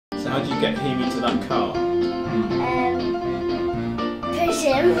How do you get him into that car? Push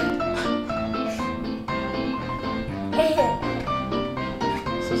him.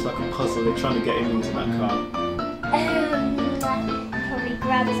 So it's like a puzzle, they're trying to get him into that car. Probably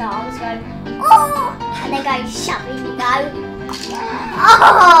grab his arms, go, oh! And then go, shut me, go.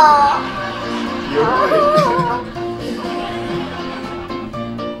 Oh! You're right.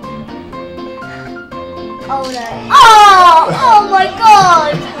 Oh no. Oh! Oh my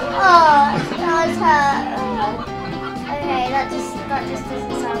god! Oh, that was hurt. Okay, that just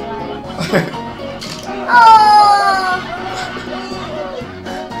doesn't sound right. Oh!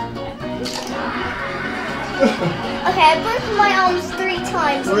 Okay, I've broken my arms 3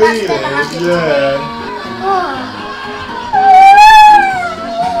 times. And Really? that's never happened to me. Yeah.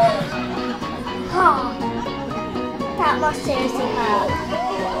 Oh. That must seriously hurt.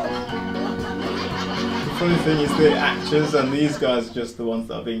 The funny thing is the actors and these guys are just the ones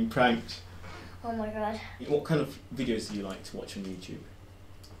that are being pranked. Oh my god. What kind of videos do you like to watch on YouTube?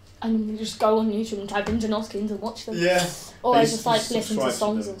 And you just go on YouTube and type in Janoskins and watch them. Yeah. Or I You just like listen to subscribe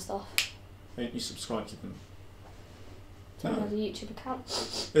songs them. and stuff. Don't you subscribe to them? I don't No. have a YouTube account.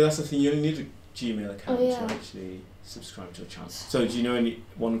 But that's the thing, you only need a Gmail account Oh, yeah. to actually subscribe to a channel. So do you know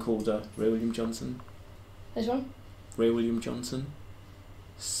anyone called Ray William Johnson? Which one? Ray William Johnson?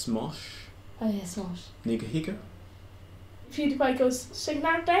 Smosh? Oh yeah, Smosh. Nigga Higger? PewDiePie goes, sing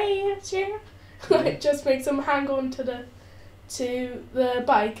that dance, yeah. Like, just makes them hang on to the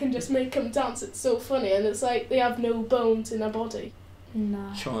bike and just make them dance. It's so funny, and it's like they have no bones in their body.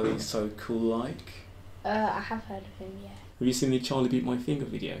 No. Charlie So Cool Like? I have heard of him, yeah. Have you seen the Charlie Beat My Finger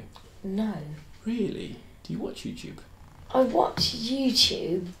video? No. Really? Do you watch YouTube? I watch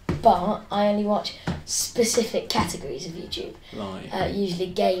YouTube, but I only watch specific categories of YouTube. Like? Usually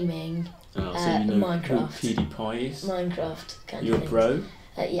gaming, So you know Minecraft. who PewDiePie is? Minecraft kind You're of a things. bro?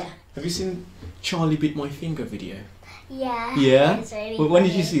 Yeah. Have you seen Charlie Beat My Finger video? Yeah. Yeah? It's really Well, when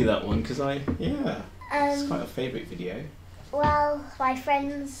did you funny. see that one? Because it's quite Um, a favourite video. well, my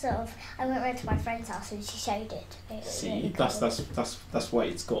friends I went round to my friend's house and she showed it. It was See, really that's cool. that's why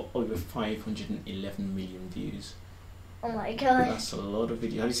it's got over 511 million views. Oh my god. That's a lot of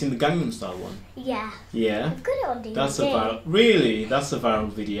video. Have you seen the Gangnam Style one? Yeah. Yeah. I've got it on DVD. That's a viral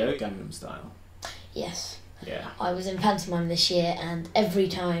video. Gangnam Style. Yes. Yeah. I was in pantomime this year, and every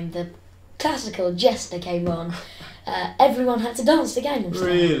time the classical jester came on, everyone had to dance to Gangnam Style.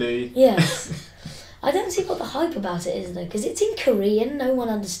 Really? Yes. I don't see what the hype about it is though, because it's in Korean, no one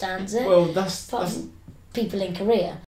understands it. Well, that's Apart from people in Korea.